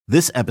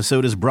This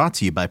episode is brought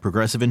to you by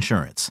Progressive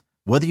Insurance.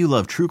 Whether you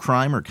love true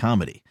crime or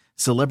comedy,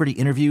 celebrity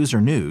interviews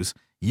or news,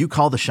 you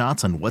call the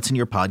shots on what's in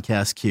your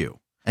podcast queue.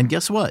 And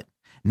guess what?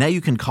 Now you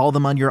can call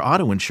them on your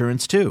auto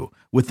insurance too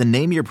with the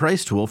Name Your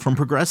Price tool from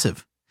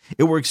Progressive.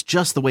 It works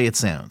just the way it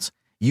sounds.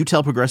 You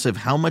tell Progressive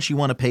how much you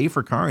want to pay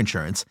for car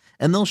insurance,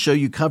 and they'll show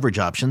you coverage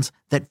options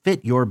that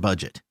fit your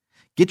budget.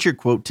 Get your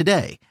quote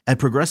today at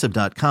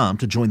Progressive.com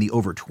to join the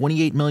over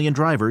 28 million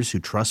drivers who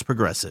trust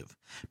Progressive.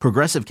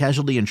 Progressive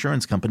Casualty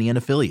Insurance Company and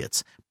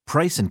Affiliates.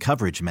 Price and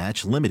coverage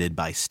match limited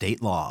by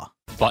state law.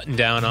 Button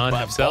down on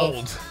himself.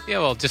 Bold. Yeah,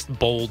 well, just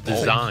bold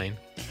design.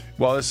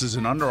 Well, this is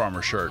an Under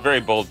Armour shirt.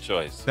 Very bold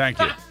choice. Thank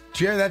you.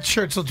 Jerry, that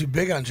shirt's a little too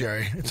big on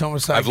Jerry. It's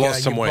almost like I've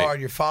lost some you weight. borrowed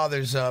your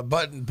father's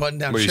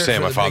button-down What are you shirt. saying,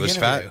 for my the father's big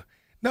fat? interview.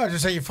 No,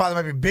 just saying your father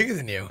might be bigger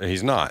than you.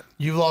 He's not.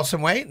 You've lost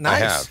some weight? Nice.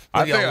 have.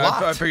 I Look at a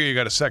lot. figure you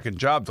got a second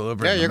job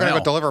delivering Yeah, the you're going to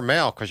mail. go deliver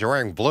mail because you're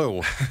wearing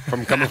blue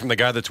from coming from the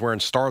guy that's wearing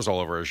stars all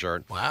over his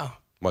shirt. Wow.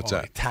 What's Well,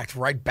 that? Attacked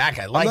right back.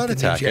 I like not the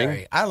attacking. new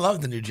Jerry. I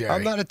love the new Jerry.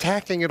 I'm not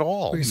attacking at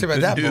all. What do you say The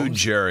about that, dude, Bones?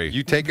 Jerry.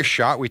 You take a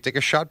shot, we take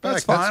a shot back.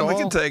 That's fine. We all.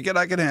 can take it.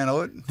 I can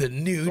handle it. The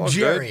new all good.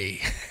 Jerry.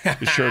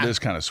 The shirt is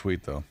kind of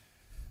sweet, though.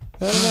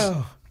 I don't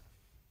know.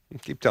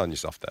 Keep telling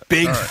yourself that.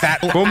 Big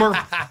fat boomer.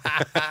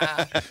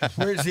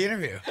 Where's the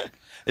interview?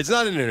 It's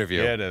not an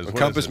interview. Yeah, it is. But What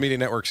Compass is it? Media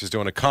Networks is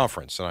doing a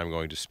conference, and I'm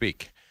going to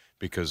speak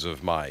because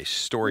of my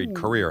storied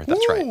career.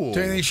 That's right. Do you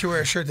think you should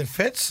wear a shirt that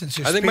fits since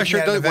you're I think my speaking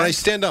shirt at an does. When I event?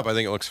 stand up, I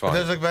think it looks It fine.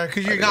 does look better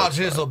because you acknowledge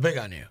it is a little big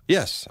on you.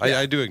 Yes,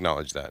 I do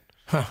acknowledge that.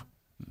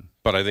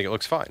 But I think it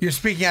looks fine. You're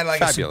speaking at like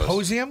Fabulous. a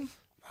symposium?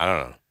 I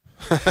don't know.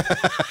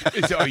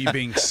 Are you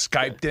being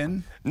Skyped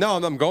in? No,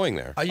 I'm going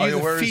there. Are you yeah, the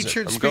where is it?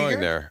 featured I'm speaker? going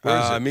there. Where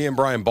is it? Me and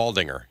Brian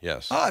Baldinger,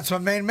 yes. Oh, it's my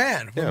main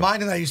man. Yeah.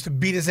 Remind him that I used to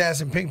beat his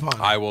ass in ping pong.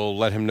 I will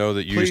let him know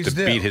that you used Please to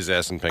do. beat his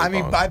ass in ping I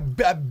mean, pong.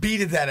 I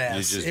beated that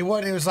ass. just- It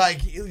was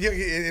like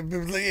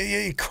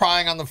you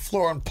crying on the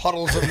floor in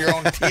puddles of your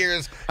own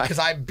tears because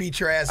I beat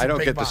your ass I in don't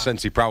ping get the pong.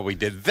 sense he probably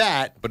did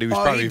that, but he was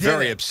Oh, probably he did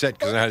very it. upset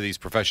because of how these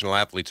professional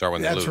athletes are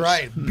when they That's lose.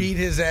 right. Beat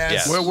his ass.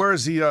 Yes. Where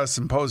is the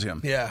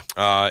symposium? Yeah.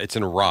 It's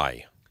in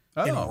Rye.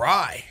 In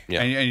Rye.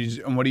 Yeah.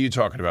 And what are you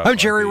talking about? I'm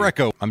Jerry Like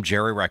Recco. I'm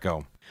Jerry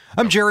Recco.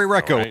 I'm Jerry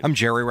Recco. right. I'm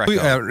Jerry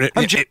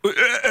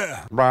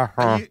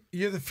Recco.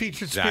 You're the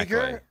featured Exactly.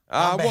 speaker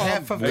on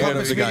behalf of one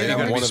Compass of the Media guys- You're going to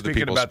Network? be one of the speaking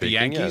people about the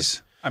speaking,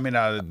 Yankees? I mean,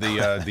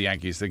 the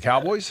Yankees, the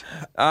Cowboys?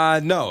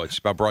 No, it's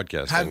about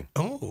broadcasting.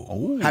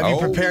 Have you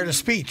prepared a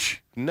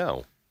speech?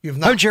 No. You've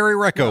I'm not. Jerry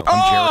Recco.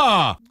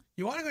 I'm Jerry.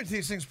 You want to go into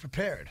these things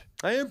prepared.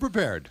 I am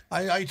prepared.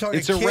 Are you talking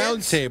It's to a kids?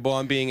 round table.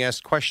 I'm being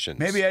asked questions.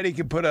 Maybe Eddie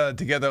could put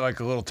together like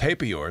a little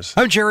tape of yours.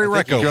 I'm Jerry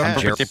I think Recco. you I'm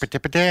have. Jerry.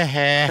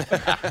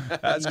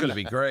 That's going to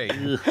be great.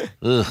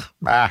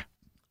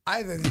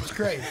 I think it's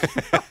great.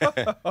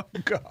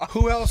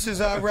 Who else is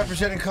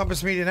representing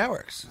Compass Media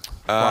Networks?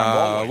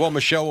 Well,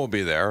 Michelle will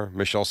be there.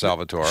 Michelle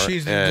Salvatore.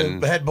 She's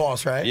and, the head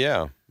boss, right?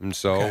 Yeah, and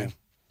so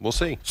we'll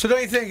see. So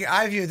don't you think,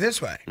 I view it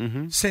this way,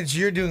 since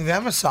you're doing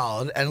them a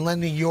solid and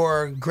lending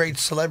your great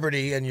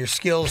celebrity and your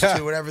skills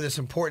to whatever this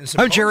important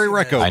I'm Jerry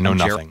symposium Recco. is, I know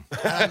nothing.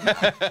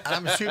 and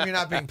I'm assuming you're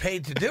not being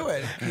paid to do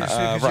it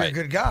because you're a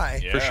good guy.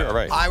 For sure,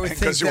 right. I would think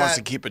Because he wants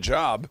to that, keep a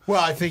job.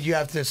 well, I think you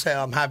have to say,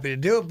 I'm happy to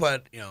do it,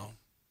 but,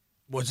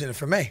 what's in it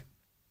for me?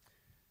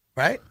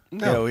 Right?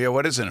 No. Yeah,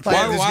 what is it?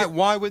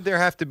 Why would there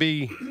have to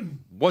be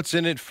what's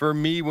in it for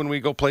me when we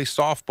go play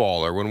softball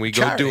or when we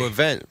go Charity. do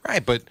event?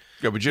 Right, but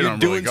Yeah, but you you're don't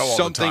doing really go all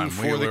something the time.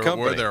 for the We're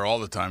company. there all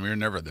the time. You're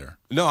never there.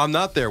 No, I'm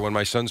not there when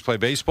my sons play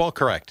baseball.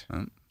 Correct.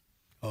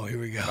 Oh, here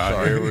we go.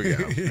 Here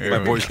we go.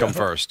 My boys come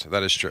first.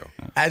 That is true.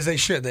 As they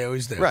should. They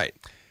always do. Right.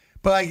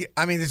 But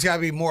there's got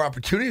to be more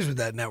opportunities with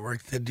that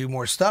network to do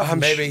more stuff. I'm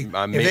Maybe sh-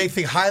 I if mean- they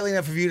think highly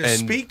enough of you to and-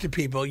 speak to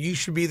people, you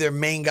should be their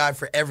main guy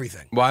for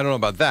everything. Well, I don't know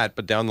about that,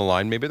 but down the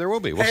line, maybe there will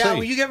be. We'll Hey, see.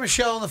 will you get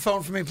Michelle on the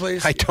phone for me,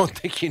 please? I don't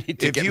think you need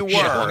to If get you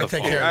Michelle on were, the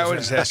take phone. care of I this, would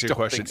man. just ask you a don't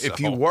question. think If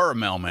so. you were a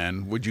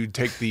mailman, would you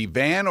take the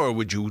van or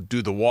would you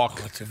do the walk?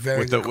 it's a very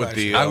with good the, with the,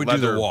 question. I would do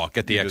the leather- walk,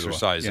 get the you do walk.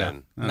 exercise Yeah.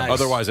 in. Nice.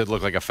 Otherwise, I'd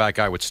look like a fat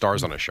guy with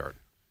stars on his shirt.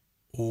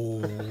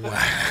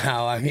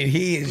 Wow.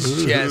 He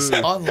is just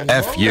unloading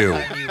F you.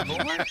 on you,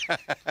 Boomer.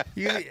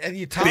 And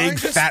you Big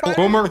tolerance fat this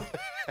boomer. fight?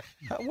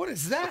 What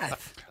is that?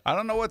 I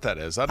don't know what that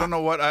is. I don't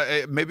know what.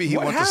 Maybe he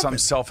What went to some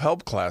happened?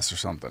 self-help class or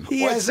something.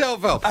 He What has-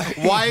 self-help?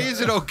 Why is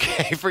it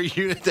okay for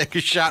you to take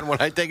a shot when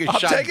I take a I'm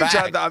shot taking back?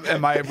 shot.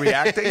 Am I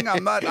reacting?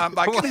 I'm not.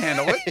 I can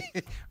handle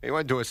it. You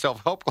went to a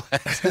self-help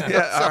class.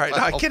 Yeah, all right.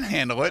 I can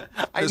handle it,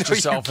 I know Mr. you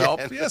Self-help.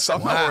 can. Yes,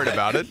 I'm not worried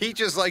about it. He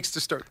just likes to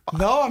start.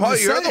 No, I'm Well,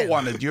 just you're saying. the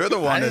one. You're the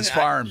one that's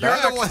firing You're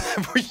back. the one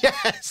that,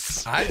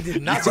 yes. I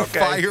did not. It's a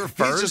fire He's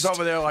first. just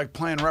over there like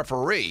playing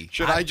referee.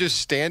 Should I just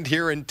stand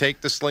here and take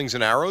the slings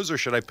and arrows, or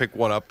should I pick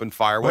one up and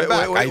fire one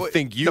back? I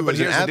think you, No, but as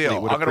an here's the athlete,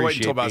 deal. would I'm going to wait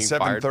until appreciate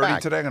about being fired 7:30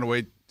 back. today. I'm going to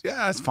wait. Yeah,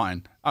 that's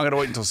fine. I'm going to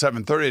wait until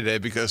 7:30 today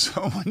because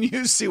when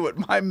you see what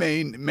my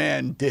main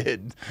man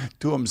did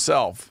to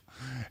himself,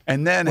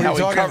 and then What are how you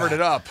he talking covered about?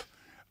 it up,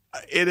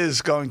 It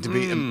is going to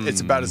be.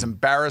 It's about as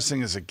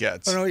embarrassing as it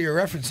gets. I don't know what you're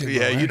referencing. Yeah,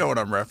 though, you right? know what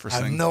I'm referencing.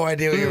 I have no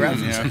idea what you're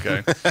referencing.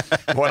 Yeah,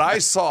 okay. What I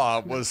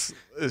saw is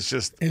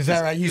just. Is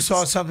that right? You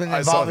saw something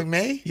I saw- involving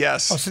me?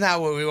 Yes. Oh, so now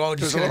we all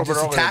It was just a going little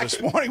to bit just earlier attack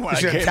this morning when I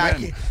Just came attack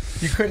in. you.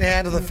 You couldn't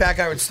handle the fat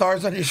guy with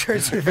stars on your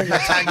shirt, so you're going to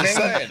attack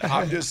me?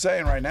 I'm just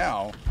saying right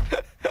now.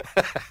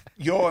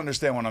 You'll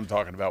understand what I'm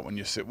talking about when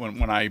you sit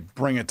when I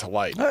bring it to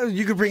light.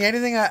 You could bring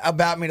anything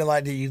about me to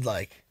light that you'd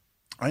like.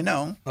 I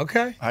know.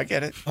 Okay. I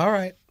get it. All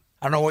right.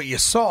 I don't know what you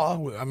saw.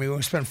 I mean,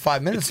 we spent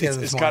 5 minutes together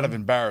this It's morning. kind of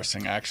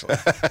embarrassing, actually.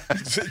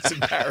 it's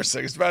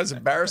embarrassing. It's about as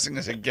embarrassing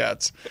as it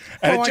gets.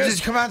 Well, why don't you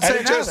just come out and say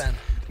it now then?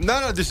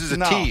 No, this is a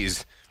No.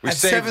 tease. We At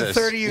saved this.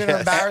 7:30, you're going to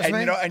embarrass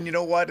me? And you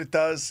know what it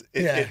does?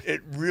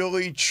 It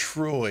really,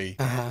 truly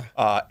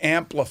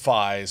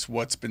amplifies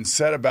what's been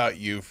said about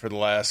you for the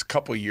last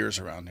couple of years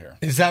around here.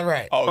 Is that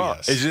right? Oh,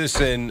 yes. Is this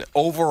an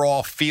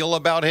overall feel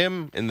about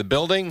him in the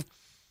building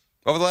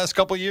over the last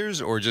couple of years,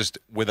 or just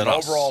within An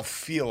us? overall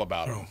feel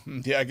about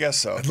him. Yeah, I guess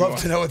so. I'd love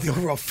to know what the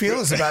overall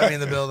feel is about me in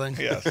the building.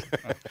 Yes.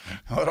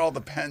 It all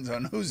depends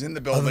on who's in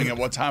the building at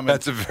what time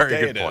That's a of very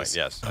day good it point. is.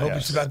 Yes. I hope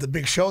it's about the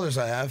big shoulders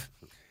I have.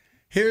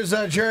 Here's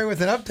Jerry with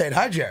an update.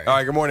 Hi, Jerry. All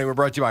right, good morning. We're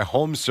brought to you by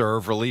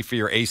HomeServe, relief for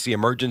your AC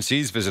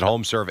emergencies. Visit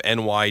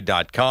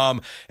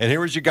homeserveny.com. And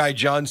here is your guy,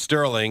 John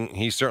Sterling.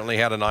 He certainly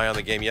had an eye on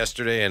the game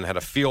yesterday and had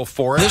a feel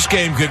for it. This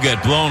game could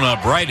get blown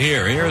up right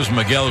here. Here's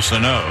Miguel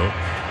Sano,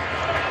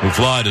 who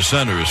fly to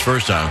center his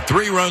first time.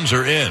 3 runs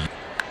are in.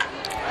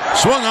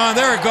 Swung on.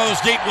 There it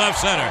goes, deep left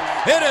center.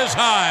 It is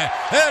high.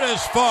 It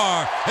is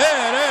far.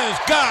 It is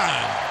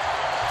gone.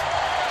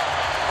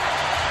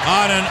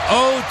 On an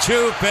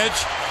 0-2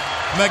 pitch,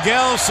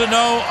 Miguel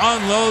Sano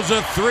unloads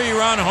a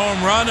 3-run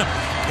home run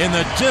in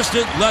the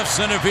distant left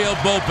center field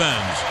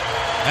bullpens.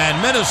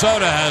 And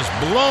Minnesota has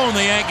blown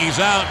the Yankees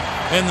out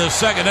in the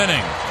second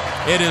inning.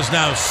 It is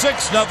now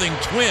 6-0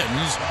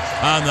 Twins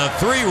on the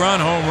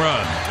 3-run home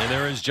run. And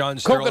there is John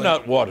Sterling.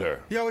 Coconut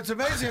water. Yo, what's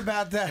amazing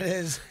about that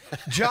is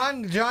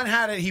John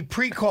had it, he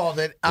pre-called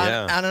it on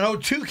an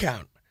 0-2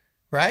 count,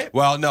 right?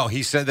 Well, no,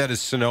 he said that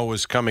as Sano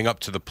was coming up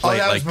to the plate,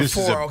 that like was this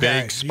is before, a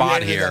okay. big spot You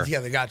edited here. that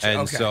together, gotcha, And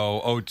okay.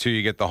 so 0-2,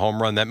 you get the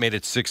home run. That made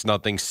it 6-0.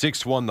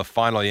 6-1 the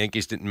final.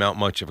 Yankees didn't mount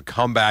much of a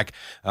comeback.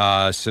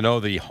 Sano,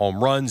 the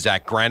home run.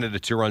 Zach Granite, a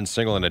 2-run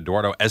single, and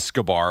Eduardo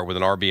Escobar with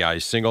an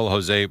RBI single.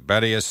 Jose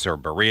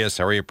Barrios,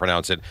 however you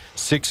pronounce it,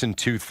 6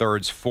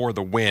 2/3 for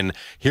the win.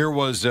 Here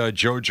was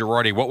Joe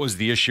Girardi. What was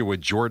the issue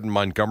with Jordan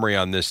Montgomery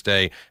on this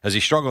day as he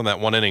struggled in that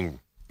one inning?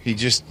 He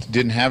just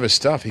didn't have his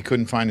stuff. He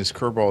couldn't find his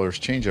curveball or his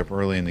changeup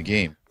early in the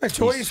game. Right,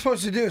 so what are you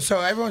supposed to do? So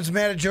everyone's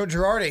mad at Joe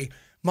Girardi.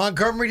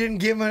 Montgomery didn't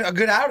give him a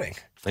good outing.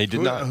 He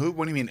did not.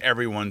 What do you mean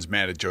everyone's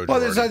mad at Joe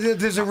Well, Girardi?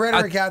 there's a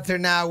rhetoric out there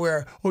now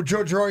where,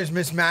 Joe Girardi's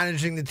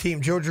mismanaging the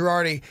team. Joe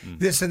Girardi,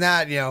 this and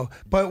that,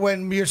 But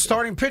when your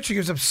starting pitcher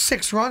gives up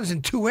 6 runs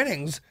in 2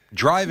 innings,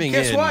 Driving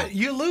guess in. what?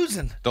 You're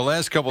losing. The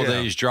last couple of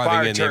days driving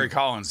Fired in. Terry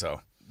Collins,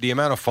 though. The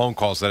amount of phone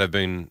calls that have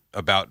been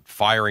about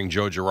firing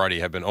Joe Girardi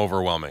have been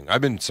overwhelming. I've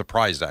been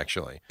surprised,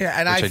 actually. Yeah,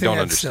 and which I think don't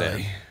that's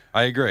understand. silly.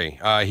 I agree.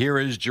 Here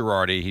is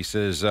Girardi. He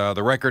says,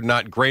 the record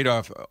not great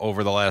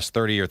over the last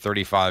 30 or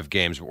 35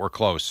 games, but we're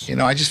close.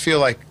 I just feel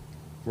like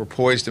we're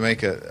poised to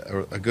make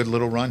a good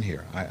little run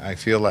here. I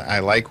feel like I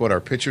like what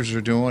our pitchers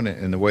are doing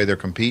and the way they're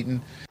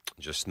competing.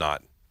 Just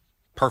not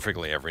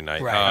perfectly every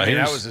night. Right.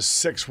 That was a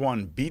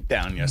 6-1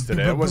 beatdown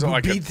yesterday. It wasn't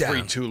like a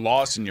Beatdown. 3-2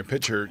 loss and your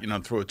pitcher,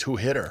 threw a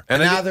 2-hitter.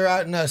 And now they're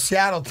out in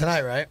Seattle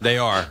tonight, right? They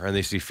are, and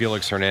they see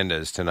Felix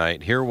Hernandez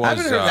tonight. Here I was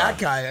haven't heard that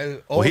guy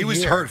all well, he was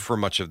year. hurt for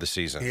much of the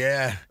season.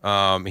 Yeah.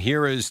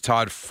 Here is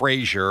Todd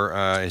Frazier.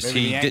 Maybe the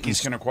he Yankees didn't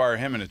can acquire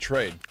him in a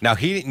trade. Now,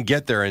 he didn't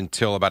get there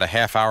until about a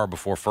half hour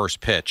before first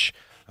pitch,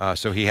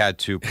 so he had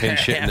to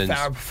pinch hit and Half then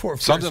hour before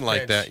first something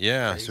like pitch. that.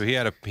 Yeah, so he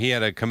had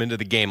to come into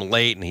the game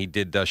late, and he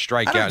did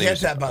strike I out. don't and he get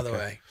was- that, by the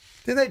way.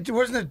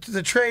 Wasn't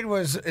the trade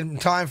was in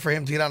time for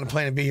him to get on the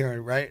plane and be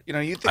here, right? You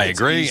think I it's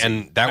agree, easy.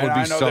 and that would be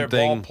I know they're ball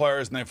something-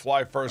 players and they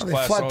fly first They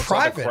class. fly and all this other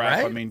private, crap.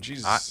 right? I mean,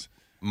 Jesus.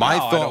 My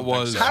No, I thought don't think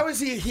was so. How is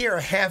he here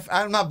a half?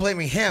 I'm not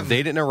blaming him.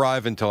 they didn't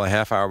arrive until a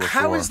half hour before.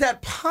 How is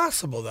that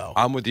possible, though?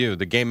 I'm with you.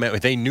 The game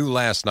they knew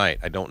last night.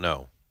 I don't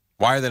know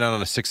why are they not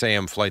on a 6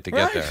 a.m. flight to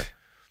Right. get there.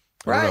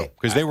 Right.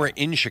 Because they were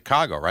in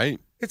Chicago, right?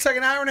 It's like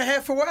an hour and a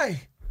half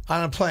away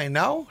on a plane.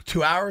 No,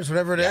 2 hours,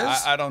 whatever it is.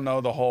 I don't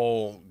know the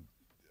whole.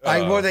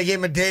 They gave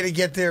him a day to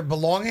get their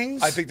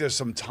belongings. I think there's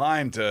some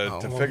time to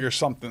figure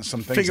some things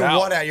Figure out.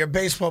 what out? You're a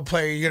baseball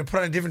player. You're going to put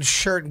on a different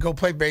shirt and go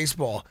play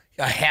baseball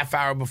a half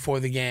hour before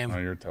the game. Oh,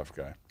 you're a tough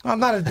guy. I'm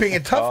not being a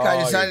tough guy.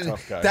 Oh, you're a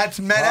tough guy. That's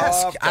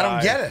Met-esque. Tough I don't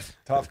guy. get it.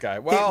 Tough guy.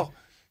 Well,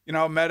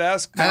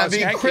 Met-esque. And I'm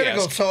being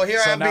critical. So here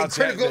I'm being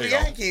critical of the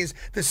Yankees. Yankees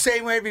the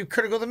same way I'd be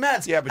critical of the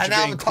Mets. Yeah, but and you're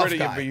now being, I'm a tough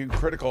guy. being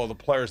critical of the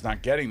players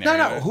not getting there.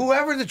 No.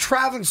 Whoever the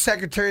traveling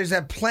secretaries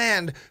that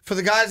planned for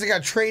the guys that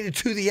got traded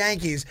to the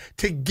Yankees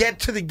to get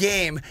to the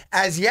game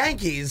as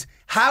Yankees,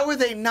 how are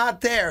they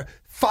not there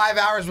 5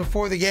 hours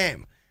before the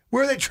game?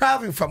 Where are they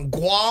traveling from?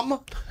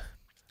 Guam?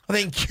 Were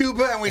they in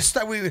Cuba and we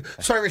started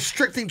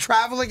restricting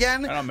travel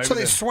again? I don't know, So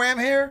they swam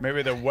here?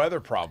 Maybe the weather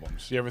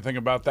problems. You ever think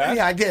about that?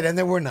 Yeah, I did, and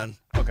there were none.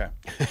 Okay.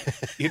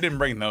 You didn't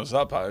bring those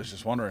up. I was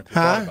just wondering if you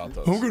thought about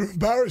those. I'm going to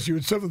embarrass you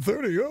at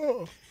 7:30.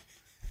 Oh.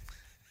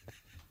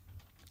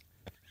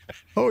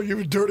 Oh, you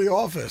have a dirty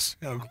office.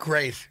 Oh,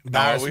 great.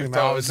 Embarrassing. My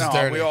office is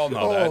dirty. We all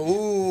know that.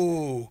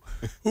 Ooh.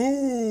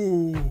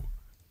 I'm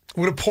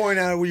going to point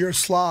out you're a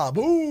slob.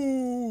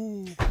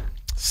 Ooh.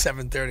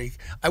 7:30.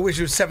 I wish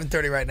it was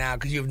 7:30 right now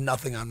because you have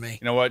nothing on me.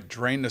 You know what?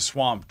 Drain the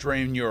swamp.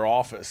 Drain your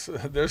office.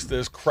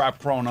 There's crap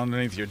growing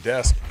underneath your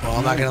desk. Well,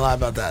 I'm not going to lie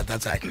about that.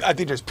 That's accurate. I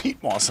think there's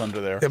peat moss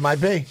under there. It might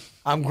be.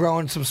 I'm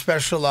growing some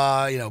special,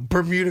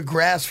 Bermuda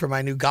grass for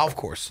my new golf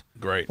course.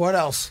 Great. What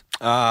else?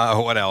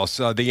 What else?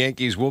 The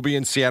Yankees will be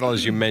in Seattle,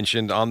 as you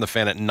mentioned, on the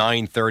Fan at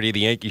 9:30.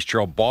 The Yankees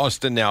trail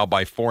Boston now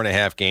by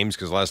 4.5 games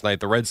because last night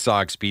the Red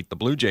Sox beat the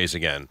Blue Jays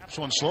again. This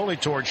one slowly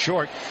towards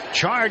short.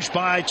 Charged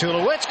by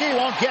Tulowitzki.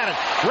 Won't get it.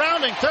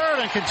 Rounding third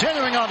and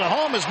continuing on to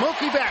home is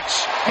Mookie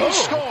Betts. He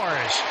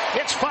scores.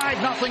 It's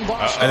 5-0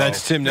 Boston. And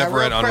that's Tim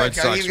Neverett on Red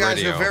Sox I'll give you guys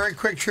Radio. a very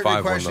quick trivia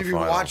 5-1 question. If you've been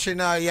final. watching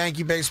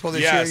Yankee baseball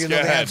this Yes, year, you go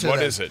know the ahead. answer. What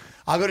to is that. it?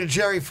 I'll go to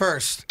Jerry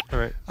first. All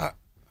right.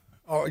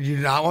 Oh, you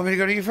do not want me to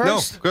go to you No,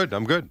 first? good.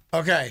 I'm good.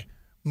 Okay.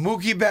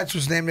 Mookie Betts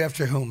was named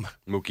after whom?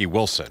 Mookie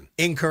Wilson.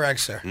 Incorrect,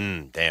 sir.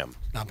 Damn.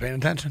 Not paying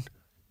attention.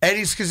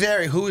 Eddie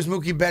Scazzeri, who is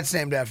Mookie Betts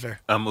named after?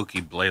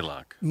 Mookie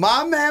Blaylock.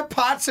 My man,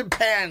 Pots and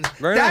Pans.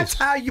 Very That's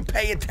nice. how you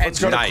pay attention. Let's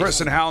go to Nice.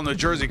 Chris in Howell, New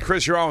Jersey.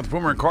 Chris, you're on with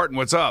Boomer and Carton.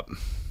 What's up?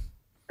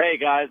 Hey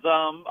guys,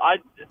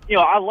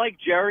 I like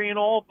Jerry and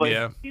all, but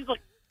Yeah. he's like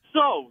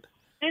so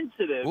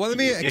sensitive. Well, let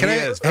me. He Can I?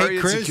 is. Hey, Very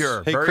Chris.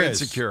 insecure. Hey, Very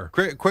Chris. insecure.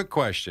 Quick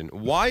question.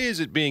 Why is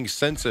it being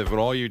sensitive when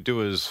all you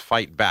do is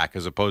fight back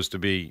as opposed to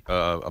be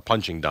a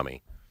punching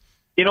dummy?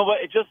 You know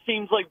what? It just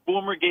seems like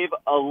Boomer gave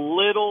a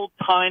little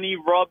tiny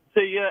rub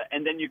to you,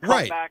 and then you come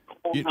Right. back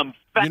calling him You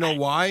fat. know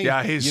why?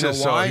 Yeah, he's you know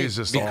just why? he's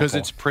just because awful.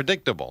 it's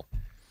predictable.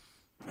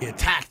 He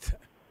attacked.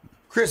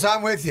 Chris,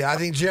 I'm with you. I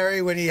think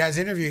Jerry, when he has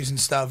interviews and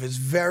stuff, is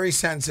very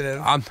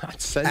sensitive. I'm not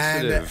And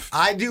sensitive.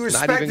 I do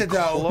respect even it,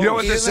 though. close. You know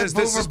what He this didn't is?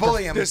 let This Boomer is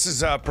bully him. this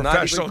is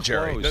professional, even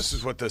Jerry. close. This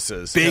is what this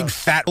is.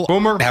 fat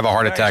boomer. Have a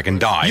heart attack and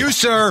die. You,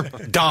 sir,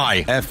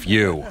 die. F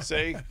you.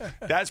 See,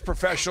 that's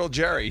professional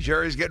Jerry.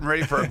 Jerry's getting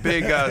ready for a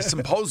big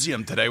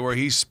symposium today where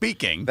he's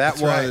speaking.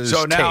 That was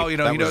so now taped. you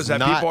know That he was knows that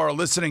not- people are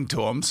listening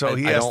to him. So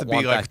he I has don't to be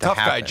want like that to tough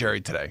guy happen. Jerry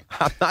today.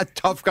 I'm not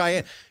tough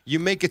guy. You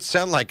make it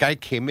sound like I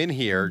came in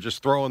here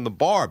just throwing the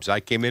barbs. I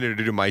came in here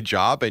to do my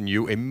job, and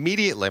you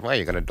immediately, well,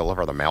 you're going to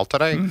deliver the mail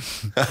today?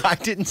 I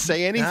didn't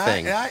say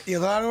anything.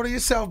 You're not order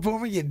yourself,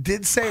 Boomer. You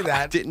did say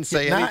that. I didn't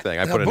say You're not- anything.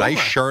 I No, put a nice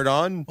Boomer. shirt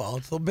on. Well,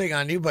 it's a little big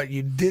on you, but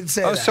you did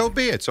say Oh, that. so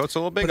be it. So it's a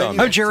little big But then on you-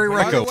 me. I'm Jerry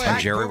By the Recco. way, I'm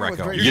Jerry Boomer was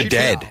Recco. very You're good.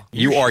 dead.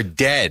 You are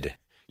dead.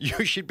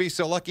 You should be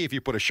so lucky if you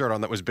put a shirt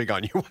on that was big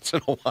on you once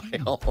in a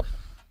while.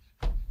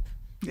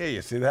 Yeah,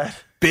 you see that?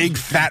 Big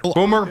fat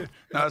boomer.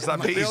 No, it's not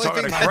me. The He's only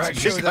talking to thing Craig.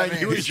 that's true, that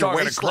He's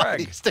talking to Craig.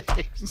 These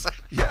days.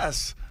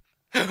 Yes.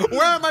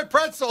 Where are my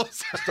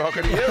pretzels? He's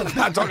talking to you.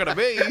 Not talking to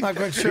me. I'm not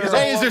quite sure. He's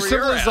Hey, all is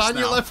there over some your ass lasagna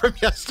now. left from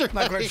yesterday? I'm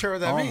not quite sure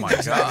what that Oh, means. my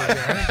God.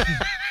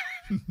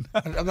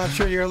 I'm not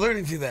sure you're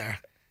alluding to there.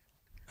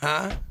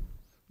 Huh?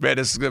 Man,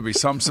 this is going to be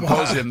some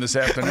symposium this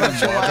afternoon. I'm not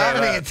sure I'll why tell you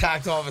I'm being that.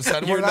 attacked all of a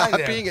sudden. You're What did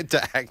not I do? being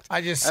attacked.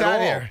 I just at sat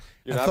all. here.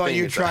 You're I not thought being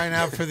you were attacked. trying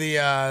out for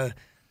the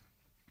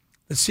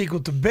sequel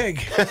to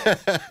Big.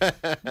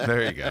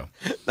 There you go.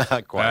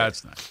 Not quite.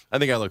 That's nice. I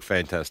think I look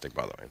fantastic,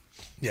 by the way.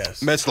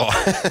 Yes. Metzlaw.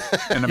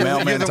 In a You're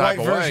mailman the type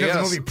white of way, version of the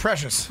yes. movie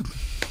Precious.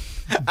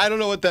 I don't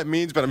know what that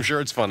means, but I'm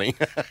sure it's funny.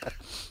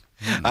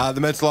 The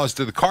Mets lost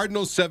to the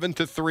Cardinals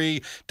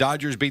 7-3.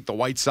 Dodgers beat the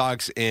White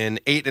Sox in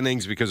 8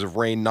 innings because of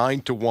rain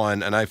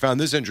 9-1. And I found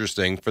this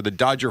interesting for the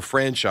Dodger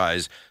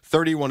franchise: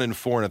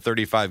 31-4 in a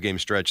 35-game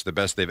stretch, the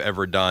best they've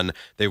ever done.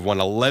 They've won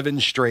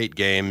 11 straight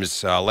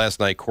games. Last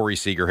night, Corey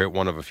Seager hit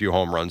one of a few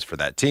home runs for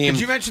that team.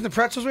 Did you mention the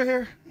pretzels were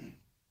here?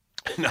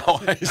 No,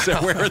 I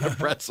said, where are the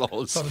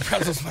pretzels? Oh, the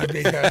pretzels might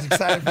be here. I was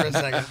excited for a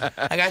second.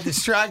 I got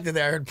distracted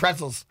there. I heard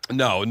pretzels.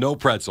 No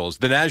pretzels.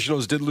 The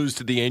Nationals did lose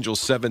to the Angels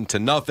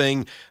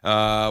 7-0.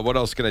 What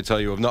else can I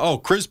tell you of? No,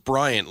 Chris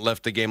Bryant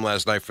left the game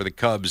last night for the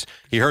Cubs.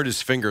 He hurt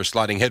his finger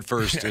sliding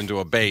headfirst into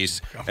a base,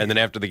 and then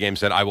after the game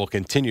said, "I will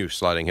continue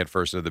sliding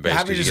headfirst into the base."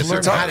 How about you 'cause he just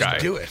gets learn a how tough to guy.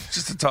 do it?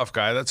 Just a tough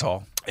guy, that's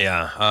all.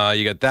 Yeah,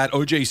 you got that.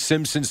 O.J.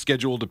 Simpson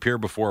scheduled to appear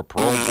before a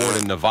parole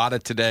board in Nevada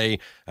today,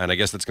 and I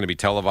guess that's going to be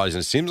televised.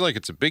 And it seems like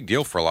it's a big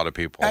deal for a lot of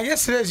people. I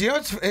guess it is. You know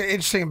what's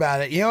interesting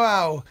about it? You know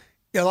how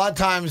a lot of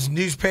times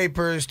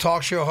newspapers,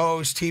 talk show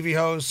hosts, TV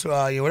hosts,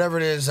 whatever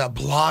it is,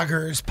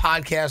 bloggers,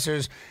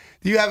 podcasters,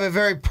 you have a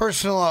very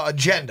personal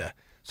agenda.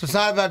 So it's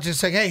not about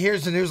just saying, hey,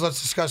 here's the news,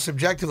 let's discuss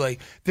subjectively.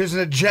 There's an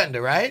agenda,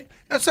 right?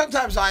 Now,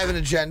 sometimes I have an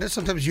agenda.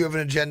 Sometimes you have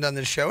an agenda on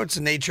this show. It's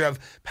the nature of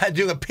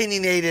doing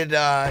opinionated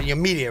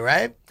media,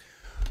 right?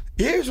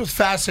 Here's what's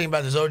fascinating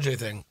about this OJ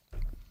thing.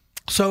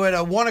 So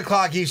at 1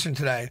 o'clock Eastern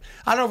today,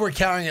 I don't know if we're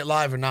carrying it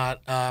live or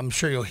not. I'm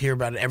sure you'll hear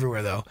about it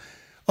everywhere, though.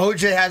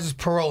 OJ has his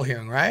parole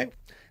hearing, right?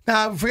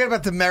 Now, forget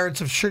about the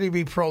merits of should he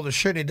be paroled or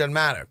shouldn't. It doesn't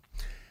matter.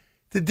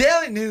 The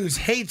Daily News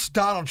hates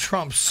Donald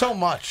Trump so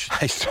much.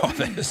 I saw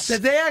this.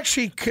 That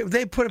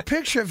they put a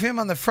picture of him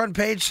on the front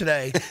page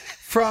today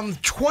from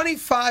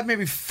 25,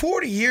 maybe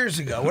 40 years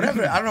ago,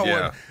 whatever. I don't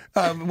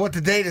know what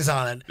the date is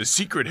on it. The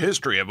secret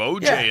history of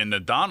O.J. and the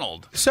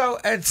Donald. So,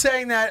 and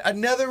saying that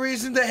another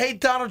reason to hate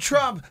Donald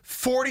Trump,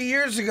 40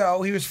 years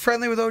ago, he was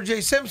friendly with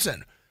O.J.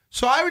 Simpson.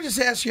 So I would just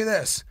ask you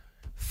this.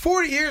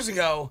 40 years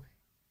ago,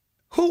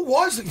 who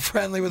wasn't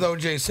friendly with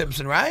O.J.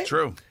 Simpson, right?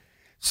 True.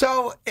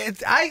 So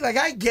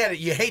I get it.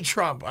 You hate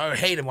Trump. I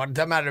hate him. It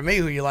doesn't matter to me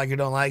who you like or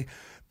don't like.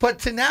 But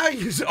to now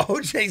use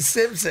O.J.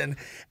 Simpson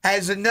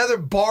as another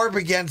barb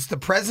against the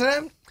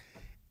president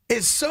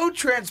is so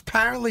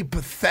transparently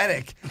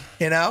pathetic,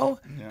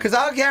 Because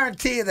I'll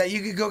guarantee you that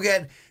you could go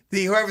get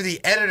whoever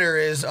the editor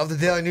is of the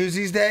Daily News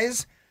these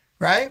days,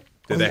 right?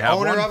 Do they the have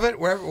owner one? of it,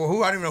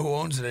 who I don't even know who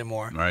owns it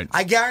anymore. Right.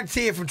 I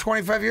guarantee you from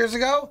 25 years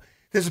ago,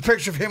 there's a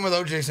picture of him with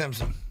O.J.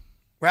 Simpson,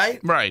 right?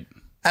 Right.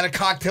 At a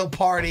cocktail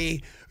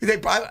party. They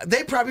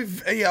probably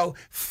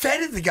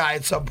feted the guy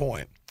at some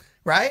point,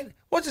 right?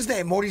 What's his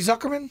name? Morty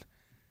Zuckerman?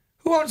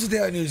 Who owns the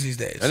Daily News these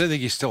days? I didn't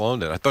think he still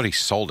owned it. I thought he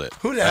sold it.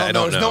 Who the hell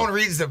knows? No one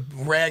reads the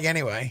rag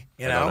anyway,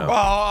 don't know. Well,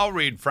 I'll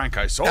read Frank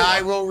Isola.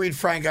 I will read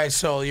Frank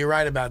Isola. You're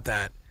right about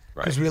that.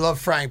 Because we love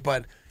Frank.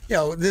 But,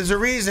 there's a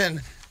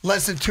reason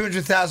less than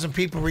 200,000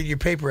 people read your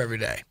paper every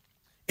day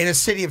in a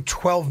city of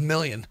 12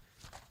 million,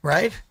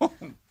 right? I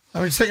mean,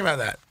 just think about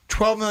that.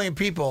 12 million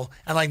people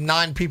and like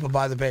 9 people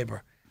buy the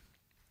paper.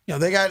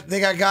 They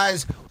got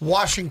guys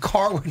washing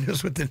car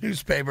windows with the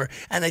newspaper,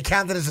 and they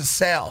count it as a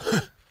sale.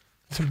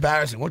 It's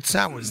embarrassing. What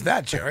sound was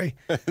that, Jerry?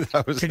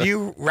 Can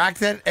you rack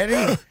that,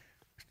 Eddie?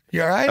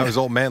 You all right? That was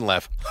old man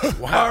left.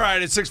 Wow. All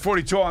right, it's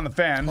 6:42 on the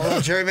fan. Oh,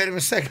 Jerry made a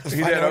mistake. Let's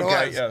He find did, out what it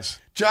okay, was. yes.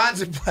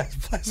 John's in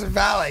Pleasant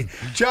Valley.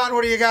 John,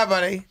 what do you got,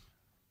 buddy?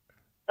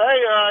 Hey,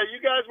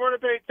 you guys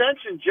weren't paying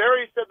attention.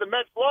 Jerry said the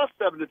Mets lost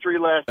 7-3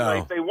 last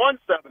night. They won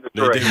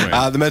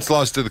 7-3. The Mets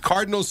lost to the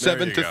Cardinals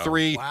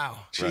 7-3. Wow.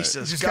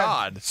 Jesus Just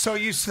God. got so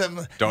used to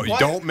them.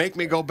 Don't make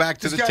me go back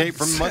to the tape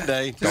from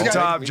Monday. Don't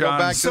Top, make me go John.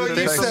 back So to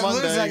the used tape to from them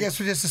losing, I Monday. guess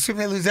we just assume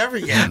they lose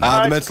every game.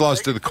 The Mets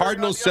lost to the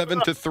Cardinals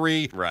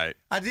 7-3. Right.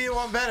 I do you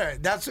one better.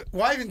 That's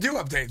why even do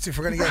updates if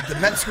we're going to get the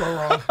Mets score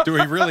wrong. Do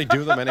we really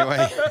do them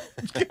anyway?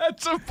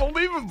 That's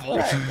unbelievable.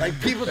 Right.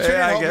 Like people tune in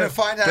Yeah, I hoping get to it.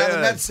 find out how the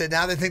Yeah. Mets did.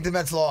 Now they think the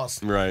Mets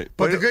lost. Right.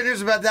 But the good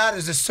news about that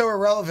is it's so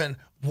irrelevant.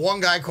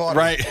 One guy caught it.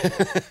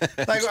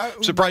 Right. Like,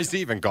 Surprised he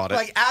even got it.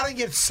 Like Allen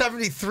gets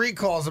 73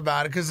 calls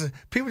about it because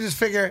people just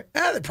figure,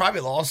 they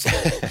probably lost.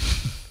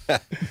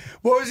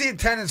 What was the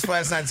attendance for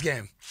last night's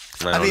game?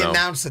 I don't the know.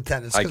 announced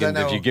attendance. I 'Cause can,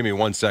 know if you give me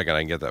 1 second, I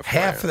can get that for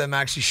half you. of them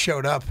actually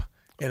showed up.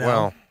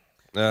 Well,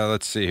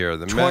 let's see here.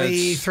 The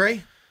 23?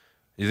 Mets.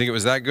 You think it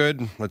was that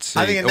good? Let's see.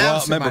 I think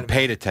announced it remember might have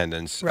paid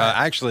attendance. Right.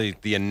 Actually,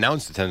 the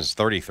announced attendance is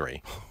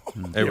 33.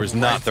 There was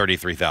not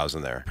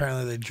 33,000 there.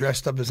 Apparently they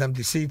dressed up as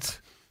empty seats.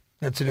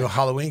 That's a new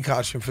Halloween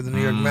costume for the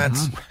New York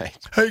Mets. Right.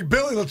 Hey,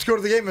 Billy, let's go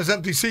to the game as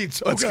empty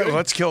seats. Okay.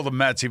 Let's kill the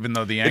Mets, even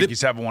though the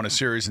Yankees haven't won a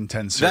series in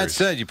 10 series. That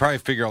said, you probably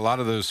figure a lot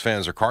of those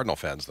fans are Cardinal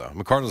fans, though.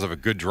 The Cardinals have a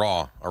good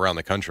draw around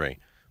the country,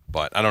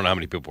 but I don't know how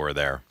many people were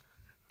there.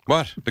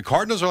 What? The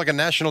Cardinals are like a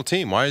national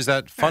team. Why is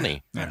that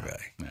funny? Not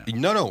really.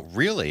 No,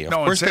 really. Of No,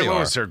 in course St. they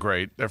Louis, are. they're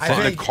great. They're I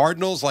fun. The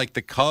Cardinals, like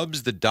the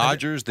Cubs, the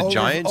Dodgers, the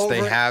Giants, they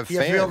have you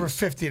fans. have to be over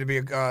 50 to be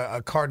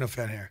a Cardinal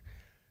fan here.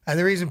 And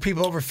the reason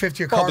people over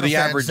 50 are Well, but Cardinal the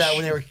fans average- is that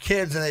when they were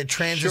kids and they had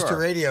transistor Sure.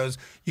 radios,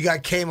 you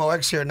got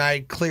KMOX here at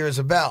night, clear as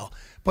a bell.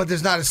 But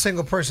there's not a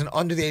single person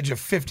under the age of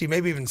 50,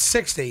 maybe even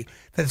 60,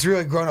 that's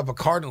really grown up a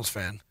Cardinals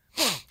fan.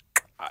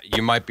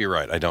 You might be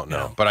right. I don't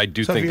know. But I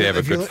do think they have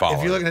a good following.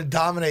 If you're looking to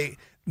dominate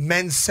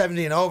men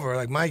 70 and over,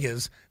 like Mike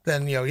is,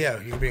 then, you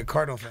can be a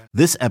Cardinal fan.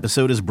 This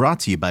episode is brought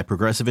to you by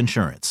Progressive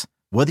Insurance.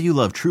 Whether you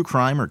love true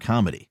crime or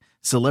comedy,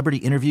 celebrity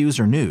interviews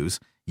or news,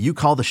 you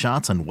call the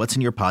shots on what's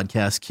in your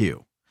podcast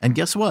queue. And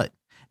guess what?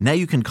 Now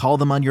you can call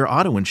them on your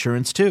auto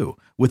insurance too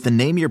with the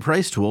Name Your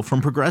Price tool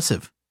from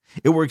Progressive.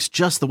 It works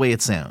just the way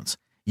it sounds.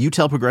 You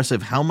tell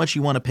Progressive how much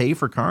you want to pay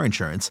for car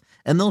insurance,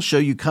 and they'll show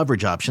you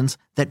coverage options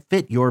that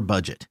fit your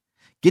budget.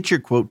 Get your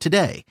quote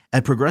today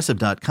at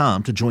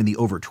Progressive.com to join the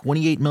over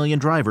 28 million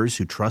drivers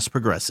who trust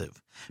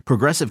Progressive.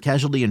 Progressive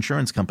Casualty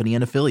Insurance Company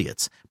and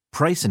Affiliates.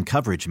 Price and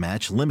coverage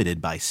match limited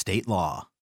by state law.